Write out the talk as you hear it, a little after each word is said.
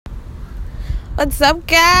What's up,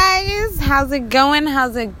 guys? How's it going?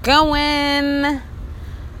 Welcome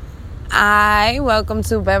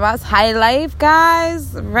to Beba's High Life,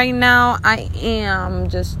 guys. Right now, I am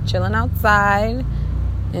just chilling outside,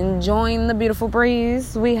 enjoying the beautiful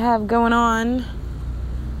breeze we have going on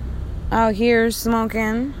out here,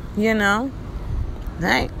 smoking, Hey,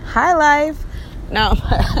 high life. No.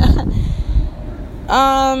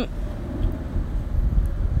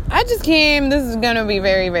 I just came, this is going to be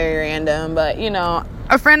very, very random, but,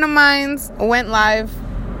 a friend of mine's went live,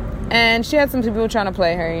 and she had some people trying to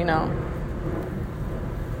play her,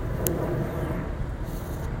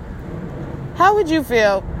 How would you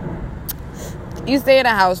feel? You stay in a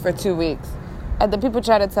house for 2 weeks, and the people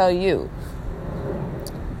try to tell you,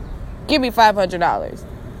 give me $500.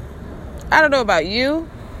 I don't know about you.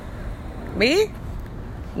 Me?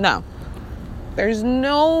 No. There's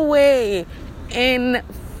no way in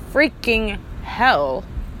freaking hell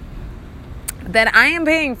that I am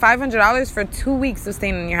paying $500 for 2 weeks of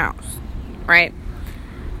staying in your house, right?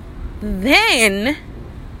 Then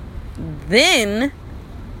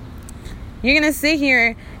you're gonna sit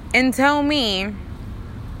here and tell me,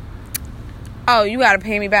 oh, you gotta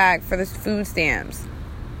pay me back for this food stamps.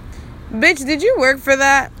 Bitch, did you work for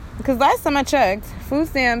that? Because last time I checked, food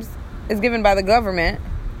stamps is given by the government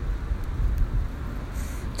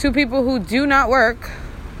to people who do not work,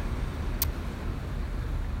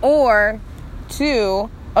 or to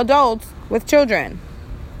adults with children.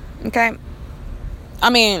 Okay? I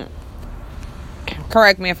mean,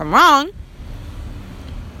 correct me if I'm wrong,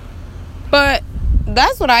 but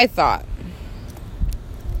that's what I thought.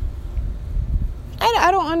 I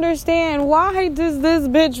don't understand. Why does this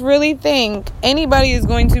bitch really think anybody is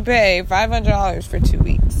going to pay $500 for 2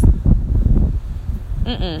 weeks?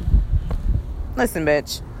 Listen,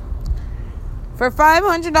 bitch. For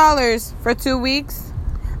 $500 for 2 weeks,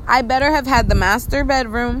 I better have had the master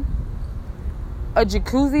bedroom, a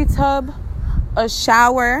jacuzzi tub, a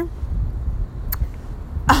shower.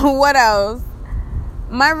 What else?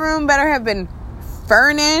 My room better have been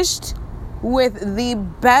furnished with the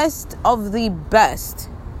best of the best.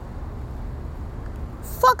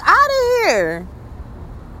 Fuck out of here.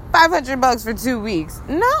 $500 for 2 weeks.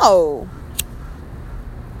 No.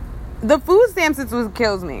 The food stamps is what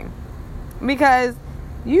kills me. Because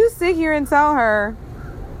you sit here and tell her,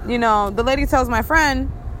 the lady tells my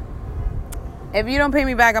friend, if you don't pay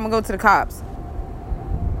me back, I'm going to go to the cops.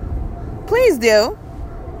 Please do.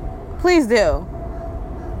 Please do.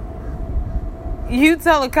 You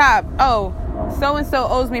tell a cop, oh, so-and-so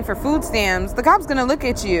owes me for food stamps. The cop's going to look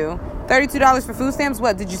at you. $32 for food stamps?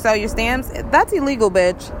 What, did you sell your stamps? That's illegal,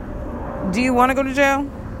 bitch. Do you want to go to jail?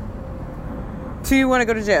 Do you want to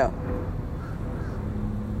go to jail?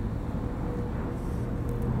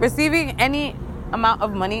 Receiving any amount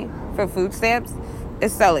of money for food stamps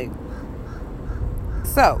is selling.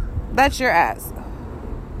 So, that's your ass.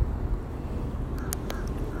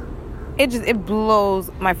 It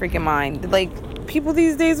blows my freaking mind. Like, people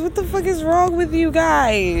these days, what the fuck is wrong with you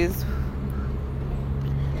guys?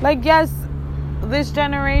 Like, yes, this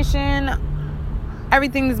generation,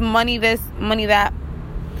 everything's money this, money that.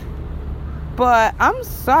 But I'm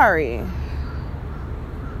sorry.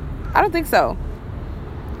 I don't think so.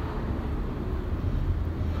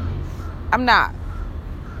 I'm not.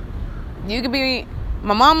 You could be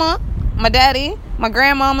my mama, my daddy, my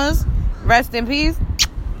grandmamas. Rest in peace.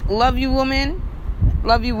 Love you, woman.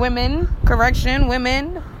 Love you, women. Correction,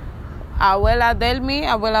 women. Abuela Delmi,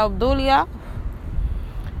 Abuela Obdulia.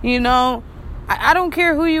 I don't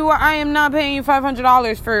care who you are. I am not paying you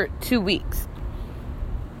 $500 for 2 weeks.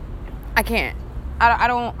 I can't. I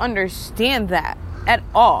don't understand that at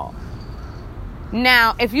all.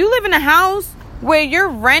 Now, if you live in a house where your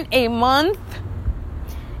rent a month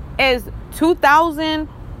is $2,000,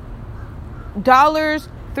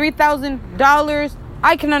 $3,000,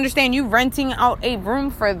 I can understand you renting out a room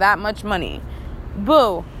for that much money.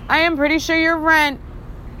 Boo, I am pretty sure your rent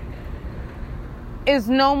is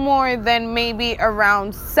no more than maybe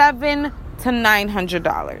around $700 to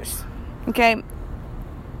 $900. Okay?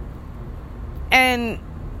 And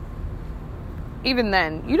even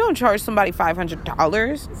then, you don't charge somebody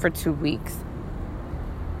 $500 for 2 weeks.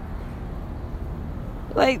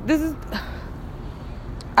 Like, this is...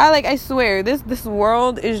 I swear, this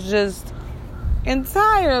world is just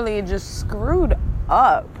entirely just screwed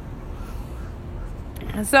up.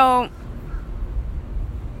 So,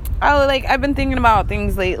 I've been thinking about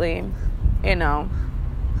things lately, and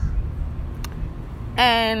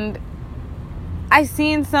I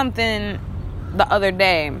seen something the other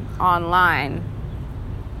day online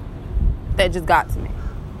that just got to me.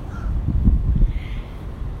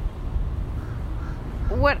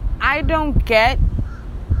 what I don't get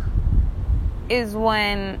is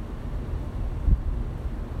when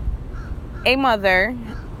a mother,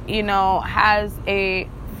 has a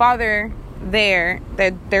father there,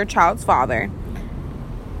 their child's father,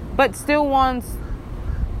 but still wants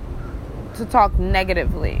to talk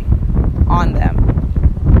negatively on them.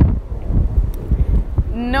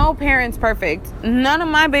 No parent's perfect. None of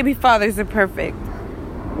my baby fathers are perfect.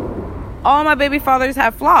 All my baby fathers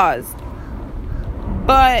have flaws.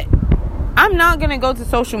 But I'm not going to go to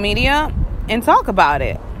social media and talk about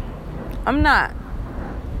it. I'm not.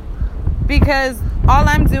 Because all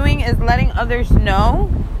I'm doing is letting others know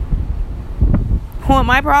what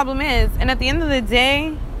my problem is. And at the end of the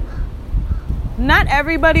day, not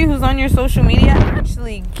everybody who's on your social media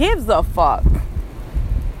actually gives a fuck.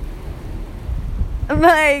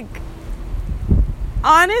 Like,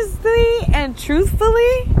 honestly and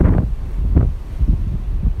truthfully,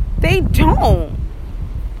 they don't.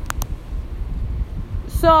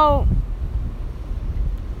 So,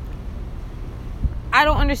 I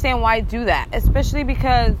don't understand why I do that. Especially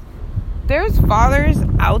because there's fathers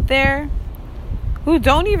out there who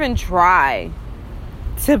don't even try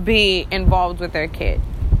to be involved with their kid.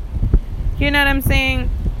 You know what I'm saying?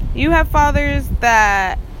 You have fathers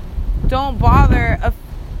that don't bother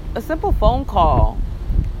a simple phone call.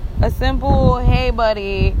 A simple, hey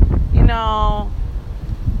buddy,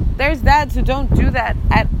 there's dads who don't do that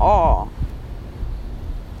at all.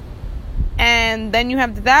 And then you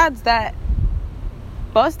have the dads that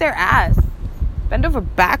bust their ass, bend over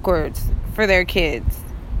backwards for their kids.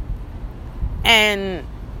 And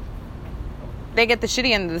they get the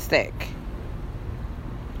shitty end of the stick.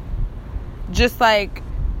 Just like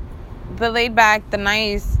the laid back, the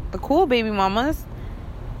nice, the cool baby mamas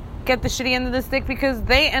get the shitty end of the stick because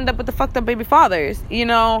they end up with the fucked up baby fathers,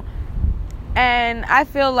 And I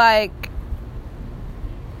feel like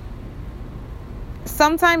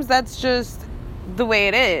sometimes that's just the way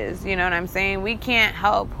it is, you know what I'm saying? We can't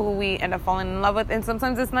help who we end up falling in love with. And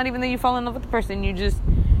sometimes it's not even that you fall in love with the person. You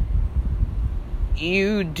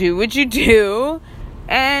do what you do.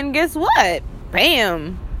 And guess what?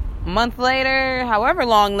 Bam. A month later, however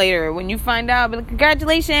long later, when you find out, be like,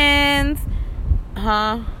 congratulations.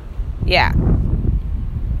 Yeah.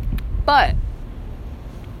 But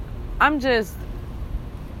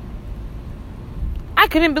I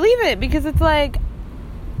couldn't believe it because it's like,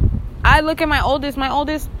 I look at my oldest,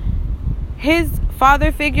 his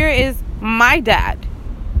father figure is my dad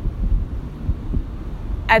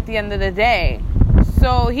at the end of the day.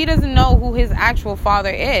 So he doesn't know who his actual father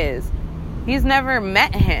is. He's never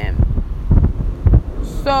met him.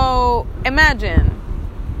 So imagine,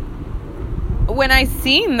 when I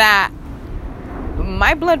seen that,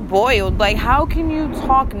 my blood boiled. Like, how can you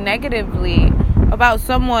talk negatively about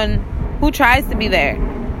someone who tries to be there,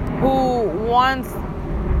 who wants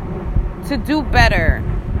to do better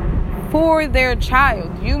for their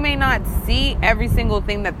child? You may not see every single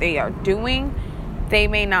thing that they are doing. They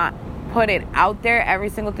may not put it out there, every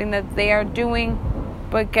single thing that they are doing.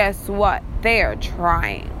 But guess what? They are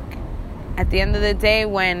trying. At the end of the day,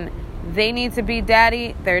 when they need to be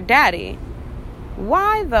daddy, they're daddy.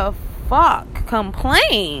 Why the fuck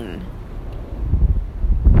complain?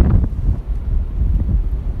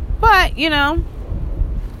 But,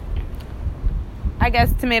 I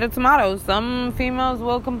guess tomato. Some females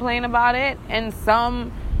will complain about it and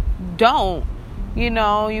some don't.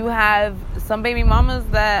 You have some baby mamas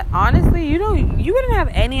that honestly, you wouldn't have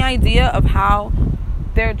any idea of how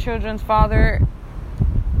their children's father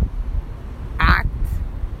act,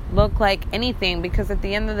 look like, anything, because at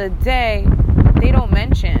the end of the day, they don't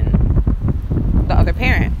mention the other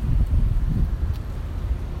parent.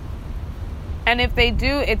 And if they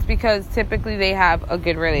do, it's because typically they have a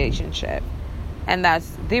good relationship. And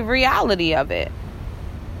that's the reality of it.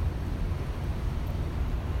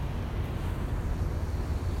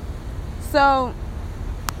 So,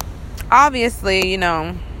 obviously,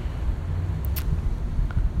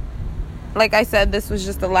 like I said, this was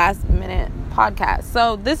just a last minute podcast.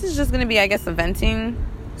 So, this is just going to be, I guess, a venting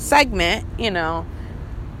segment,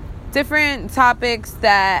 different topics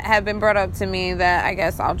that have been brought up to me that I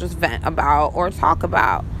guess I'll just vent about or talk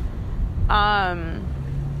about. I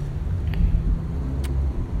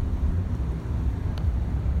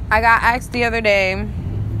got asked the other day,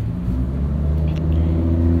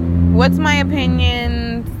 what's my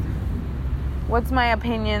opinions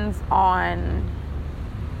on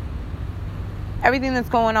everything that's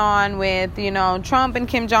going on with, Trump and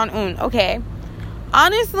Kim Jong-un. Okay.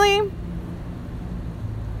 Honestly,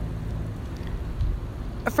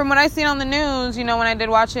 from what I seen on the news, when I did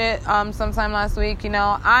watch it sometime last week,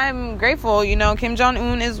 I'm grateful. Kim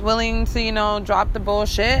Jong-un is willing to, drop the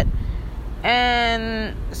bullshit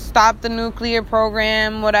and stop the nuclear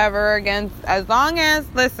program, whatever, as long as,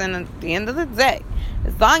 listen, at the end of the day,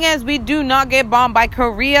 as long as we do not get bombed by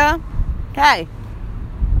Korea, hey,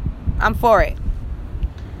 I'm for it.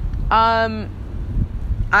 I'm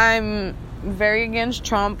very against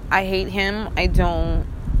Trump. I hate him. I don't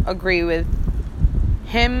agree with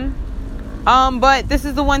him. But this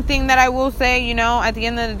is the one thing that I will say, at the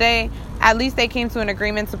end of the day, at least they came to an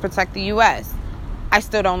agreement to protect the U.S. I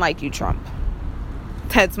still don't like you, Trump.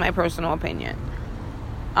 That's my personal opinion.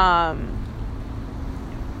 I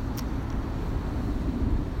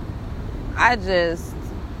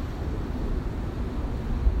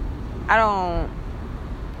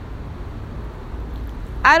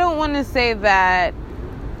don't want to say that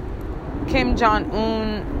Kim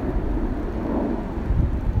Jong-un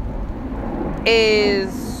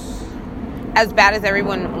is as bad as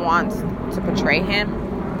everyone wants to portray him.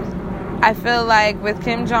 I feel like with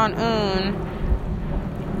Kim Jong-un,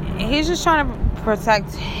 he's just trying to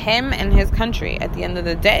protect him and his country at the end of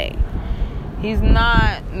the day. He's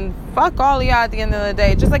not, fuck all of y'all at the end of the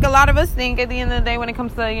day. Just like a lot of us think at the end of the day when it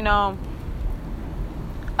comes to,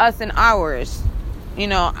 us and ours.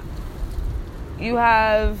 You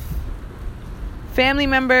have family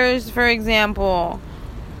members, for example,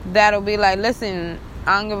 that'll be like, listen,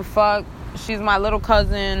 I don't give a fuck. She's my little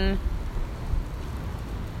cousin.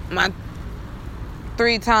 My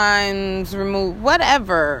 3 times removed,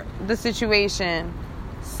 whatever the situation,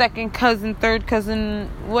 second cousin, third cousin,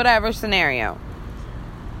 whatever scenario.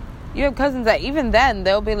 You have cousins that even then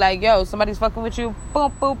they'll be like, yo, somebody's fucking with you,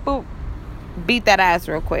 boop, boop, boop, beat that ass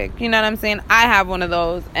real quick. You know what I'm saying? I have one of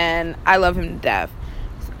those and I love him to death.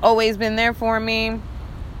 He's always been there for me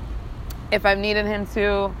if I've needed him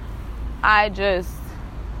to. I just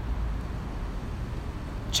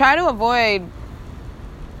try to avoid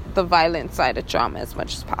the violent side of trauma as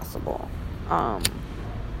much as possible.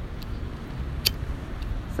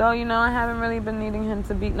 So, I haven't really been needing him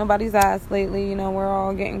to beat nobody's ass lately. We're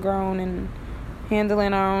all getting grown and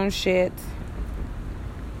handling our own shit.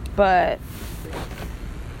 But,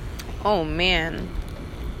 oh man.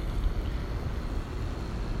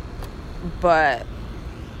 But,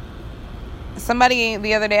 somebody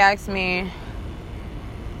the other day asked me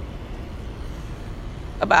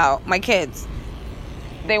about my kids.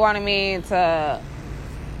 They wanted me to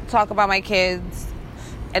talk about my kids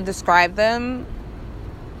and describe them.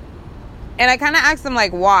 And I kind of asked them,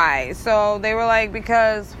 like, why? So they were like,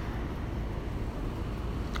 because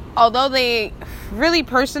although they really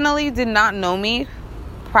personally did not know me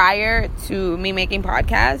prior to me making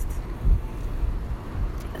podcasts,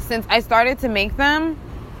 since I started to make them,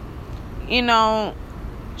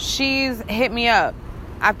 she's hit me up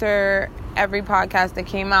after every podcast that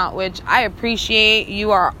came out, which I appreciate.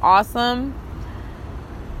 You are awesome.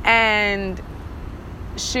 And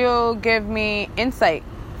she'll give me insight,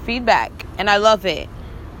 feedback, and I love it.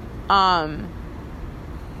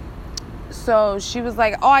 So she was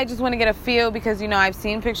like, oh, I just want to get a feel because, I've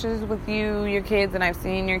seen pictures with you, your kids, and I've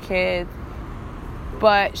seen your kids.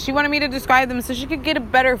 But she wanted me to describe them so she could get a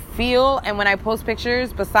better feel. And when I post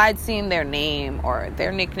pictures, besides seeing their name or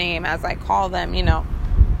their nickname, as I call them,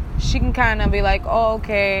 she can kind of be like, oh,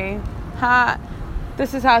 okay,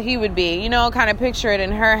 this is how he would be, kind of picture it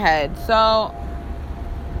in her head. So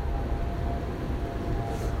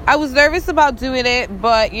I was nervous about doing it,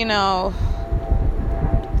 but, I'll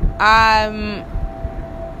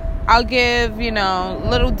give,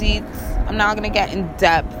 little deets. I'm not going to get in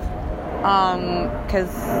depth,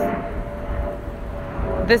 because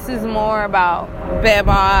this is more about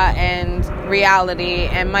Beba and reality,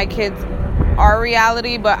 and my kids are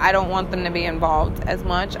reality, but I don't want them to be involved as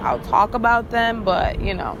much. I'll talk about them, but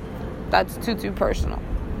that's too personal.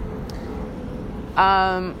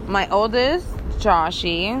 My oldest,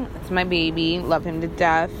 Joshy, it's my baby, love him to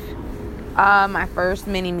death. My first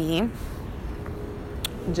mini-me,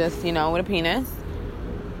 just with a penis.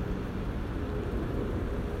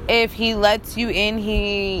 If he lets you in,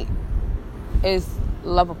 he is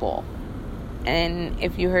lovable. And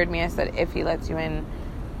if you heard me, I said if he lets you in.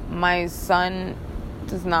 My son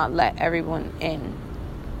does not let everyone in.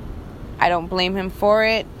 I don't blame him for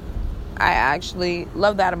it. I actually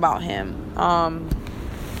love that about him.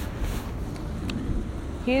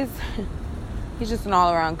 He's just an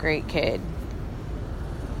all-around great kid.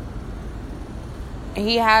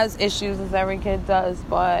 He has issues, as every kid does,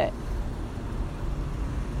 but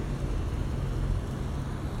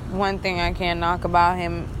one thing I can't knock about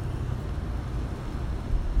him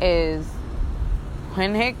is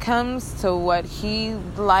when it comes to what he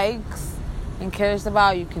likes and cares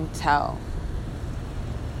about, you can tell.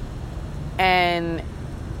 And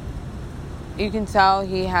you can tell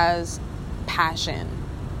he has passion.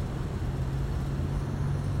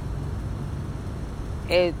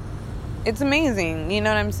 It's amazing, you know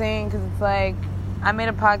what I'm saying? Because it's like, I made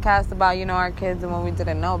a podcast about, our kids and what we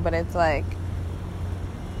didn't know, but it's like,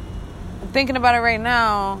 thinking about it right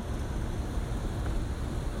now,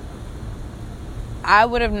 I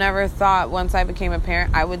would have never thought once I became a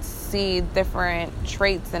parent, I would see different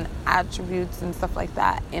traits and attributes and stuff like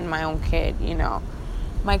that in my own kid,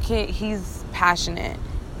 My kid, he's passionate.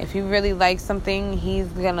 If he really likes something, he's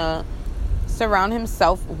gonna surround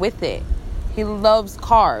himself with it. He loves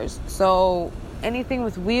cars, so anything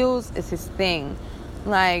with wheels is his thing.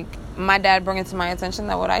 Like, my dad brought it to my attention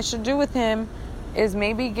that what I should do with him is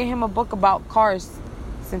maybe get him a book about cars.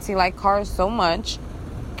 Since he likes cars so much,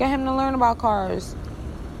 get him to learn about cars.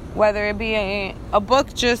 Whether it be a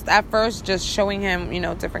book just at first, just showing him,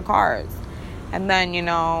 different cars. And then,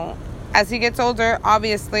 as he gets older,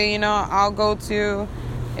 obviously, I'll go to,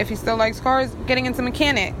 if he still likes cars, getting into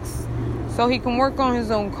mechanics. So he can work on his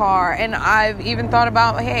own car. And I've even thought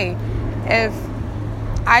about, hey, if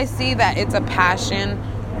I see that it's a passion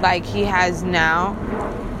like he has now,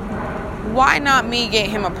 why not me get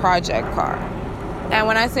him a project car? And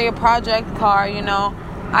when I say a project car,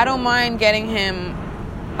 I don't mind getting him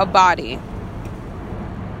a body.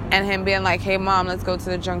 And him being like, hey, Mom, let's go to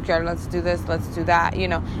the junkyard. Let's do this. Let's do that.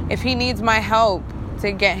 If he needs my help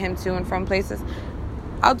to get him to and from places,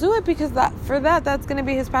 I'll do it because that's going to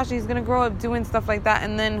be his passion. He's going to grow up doing stuff like that.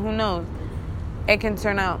 And then who knows? It can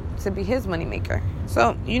turn out to be his moneymaker.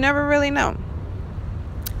 So you never really know.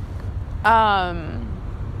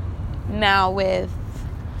 Now with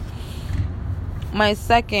my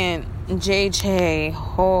second JJ,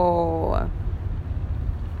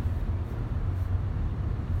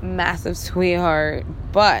 massive sweetheart,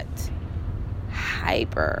 but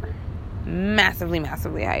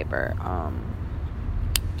massively hyper.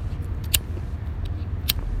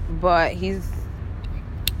 But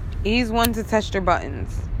he's one to test your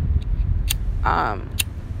buttons.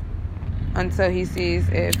 Until he sees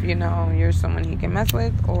if, you're someone he can mess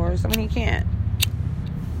with or someone he can't.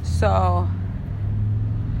 So,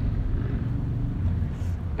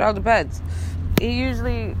 it all depends. He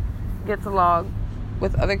usually gets along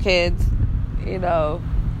with other kids,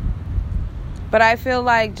 But I feel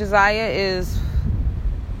like Josiah is,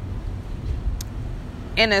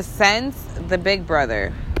 in a sense, the big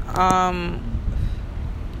brother.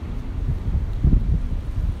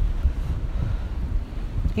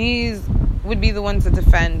 He's would be the one to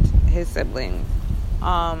defend his siblings.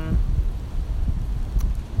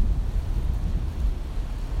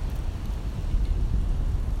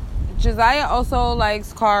 Josiah also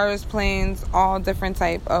likes cars, planes, all different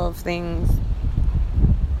type of things.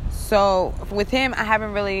 So with him, I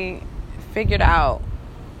haven't really figured out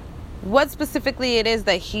what specifically it is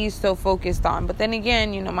that he's so focused on. But then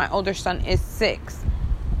again, my older son is 6.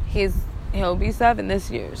 He'll be 7 this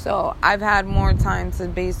year. So I've had more time to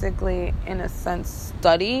basically, in a sense,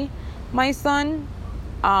 study my son.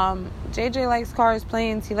 JJ likes cars,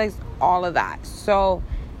 planes. He likes all of that. So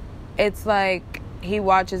it's like he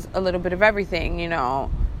watches a little bit of everything,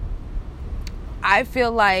 I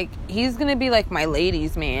feel like he's going to be like my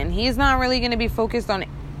ladies' man. He's not really going to be focused on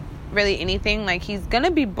really anything. Like, he's going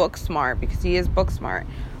to be book smart because he is book smart.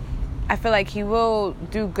 I feel like he will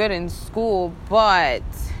do good in school, but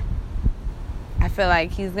I feel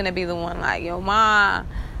like he's going to be the one like, yo, Ma,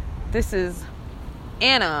 this is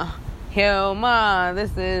Anna. Yo, Ma,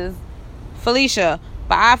 this is Felicia.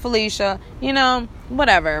 Bye, Felicia.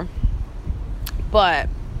 Whatever. But,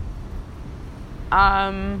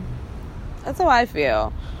 that's how I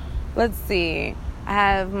feel. Let's see. I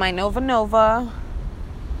have my Nova.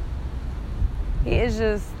 He is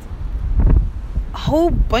just a whole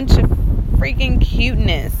bunch of freaking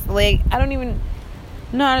cuteness. Like, I don't even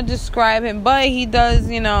know how to describe him, but he does,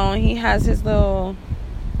 he has his little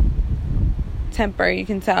temper, you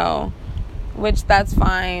can tell, which that's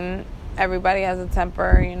fine. Everybody has a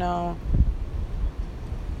temper,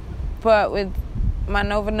 But with my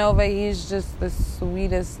Nova, he's just the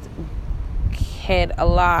sweetest kid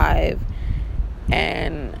alive.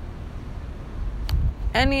 And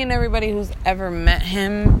any and everybody who's ever met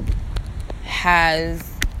him has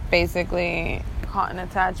basically caught an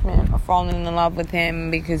attachment or fallen in love with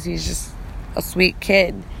him because he's just a sweet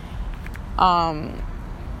kid. I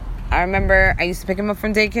remember I used to pick him up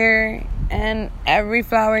from daycare, and every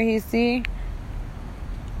flower he see,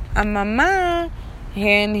 Mama,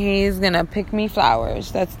 and he's gonna pick me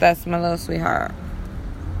flowers. That's my little sweetheart.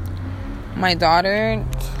 My daughter,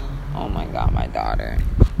 oh my God, my daughter.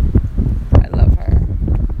 I love her.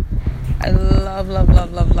 I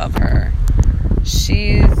love her.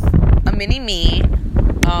 She's a mini me.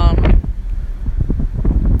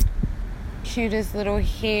 Cutest little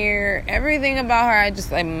hair. Everything about her,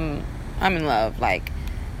 I'm in love. Like,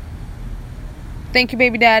 thank you,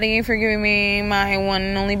 baby daddy, for giving me my one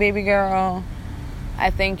and only baby girl. I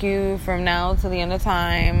thank you from now to the end of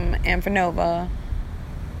time, and for Nova.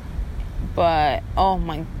 But, oh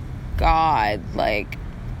my God, like,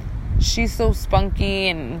 she's so spunky,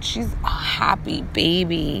 and she's a happy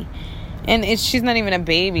baby. And she's not even a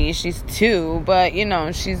baby, she's 2, but, you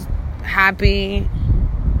know, she's happy.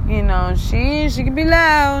 You know, she can be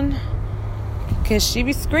loud, because she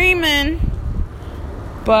be screaming.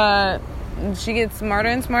 But she gets smarter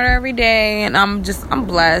and smarter every day, and I'm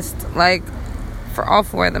blessed. Like, for all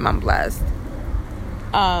 4 of them, I'm blessed.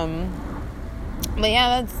 But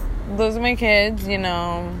yeah, those are my kids, you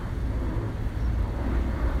know.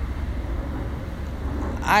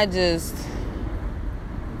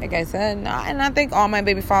 Like I said, and I thank all my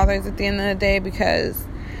baby fathers at the end of the day, because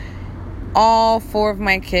all 4 of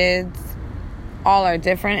my kids, all are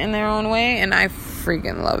different in their own way, and I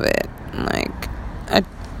freaking love it. Like, I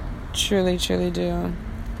truly, truly do.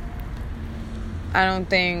 I don't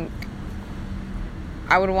think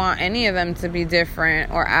I would want any of them to be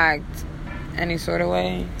different or act any sort of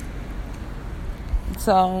way.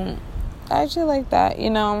 So, I actually like that, you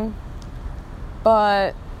know.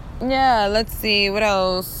 But, yeah, let's see, what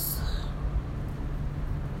else?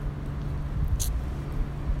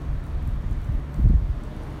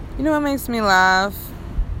 You know what makes me laugh?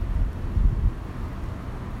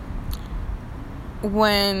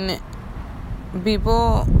 When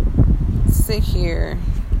people sit here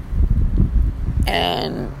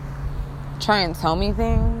and try and tell me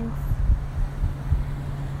things,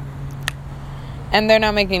 and they're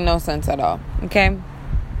not making no sense at all, okay?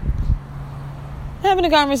 Having a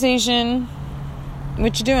conversation.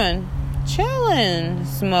 What you doing? Chilling.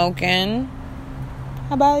 Smoking.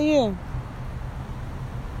 How about you?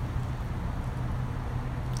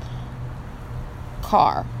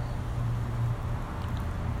 Car.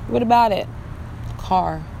 What about it?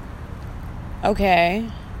 Car. Okay.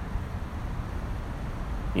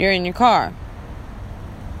 You're in your car.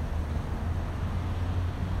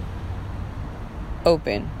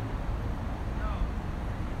 Open.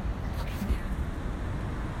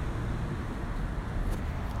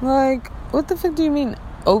 Like, what the fuck do you mean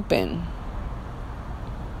open?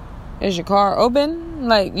 Is your car open?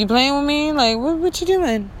 Like, you playing with me? Like, what you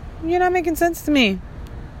doing? You're not making sense to me.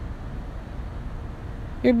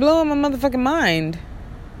 You're blowing my motherfucking mind.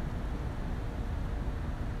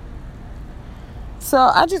 So,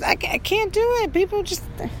 I can't do it. People just...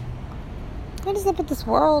 What is up with this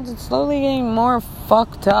world? It's slowly getting more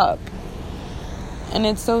fucked up. And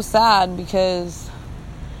it's so sad, because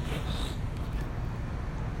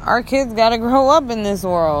our kids gotta grow up in this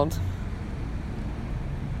world.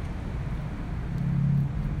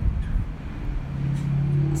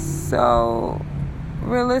 So,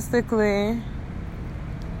 realistically,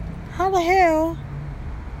 how the hell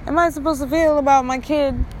am I supposed to feel about my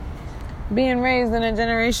kid being raised in a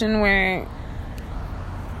generation where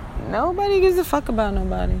nobody gives a fuck about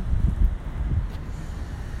nobody?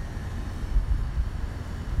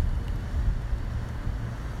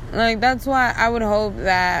 Like, that's why I would hope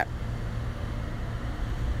that,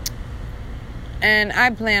 and I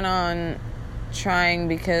plan on trying,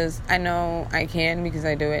 because I know I can, because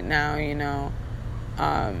I do it now, you know.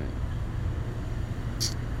 I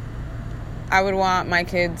would want my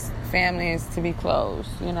kids' families to be close,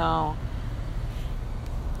 you know.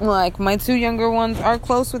 Like, my 2 younger ones are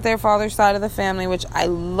close with their father's side of the family, which I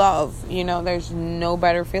love. You know, there's no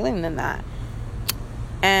better feeling than that.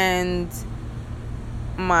 And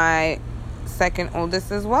my second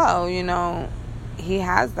oldest as well, you know, he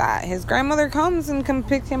has that. His grandmother comes and can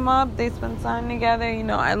pick him up. They spend time together. You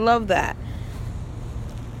know, I love that.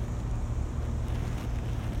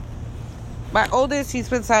 My oldest, he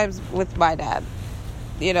spends time with my dad,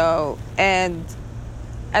 you know, and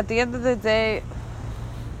at the end of the day,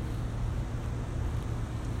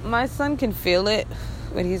 my son can feel it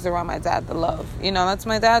when he's around my dad, the love. You know, that's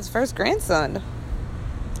my dad's first grandson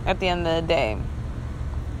at the end of the day.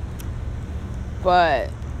 But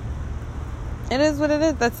it is what it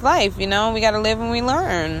is. That's life, you know. We got to live and we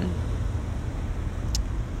learn.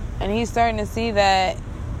 And he's starting to see that,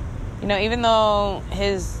 you know, even though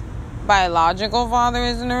his biological father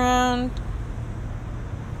isn't around,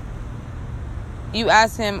 you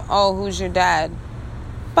ask him, oh, who's your dad?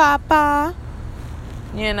 Papa.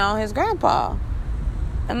 You know, his grandpa.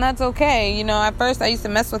 And that's okay. You know, at first I used to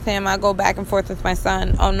mess with him. I go back and forth with my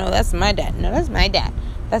son. Oh, no, that's my dad. No, that's my dad.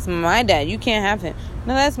 That's my dad. You can't have him.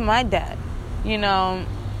 No, that's my dad. You know,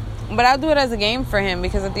 but I'll do it as a game for him,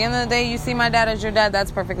 because at the end of the day, you see my dad as your dad,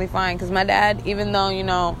 that's perfectly fine. Because my dad, even though, you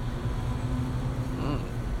know,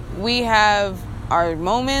 we have our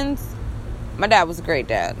moments, my dad was a great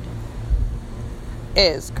dad.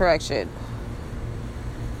 Correction.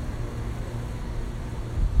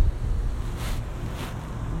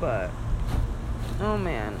 But, oh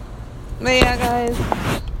man. But yeah, guys,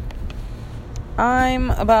 I'm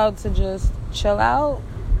about to just chill out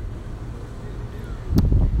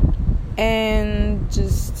and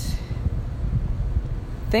just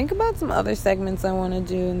think about some other segments I want to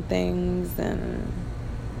do and things, and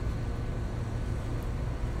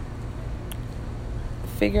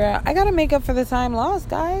figure out. I gotta make up for the time lost,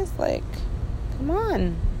 guys. Like, come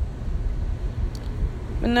on.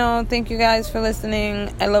 But no, thank you guys for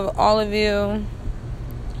listening. I love all of you.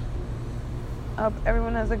 I hope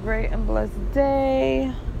everyone has a great and blessed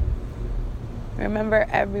day. Remember,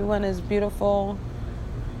 everyone is beautiful.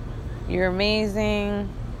 You're amazing.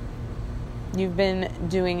 You've been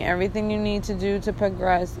doing everything you need to do to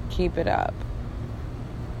progress. Keep it up.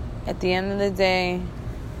 At the end of the day,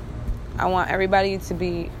 I want everybody to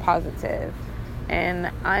be positive.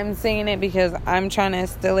 And I'm saying it because I'm trying to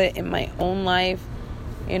instill it in my own life.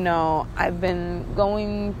 You know, I've been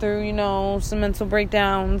going through, you know, some mental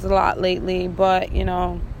breakdowns a lot lately. But, you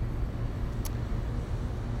know,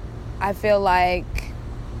 I feel like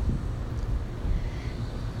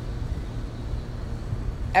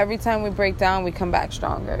every time we break down, we come back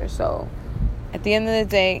stronger. So, at the end of the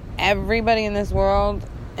day, everybody in this world,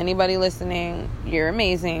 anybody listening, you're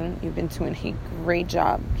amazing. You've been doing a great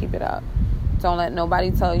job. Keep it up. Don't let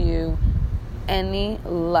nobody tell you any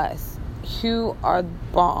less. You are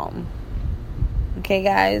bomb. Okay,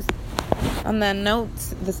 guys? On that note,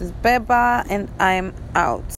 this is Beba, and I'm out.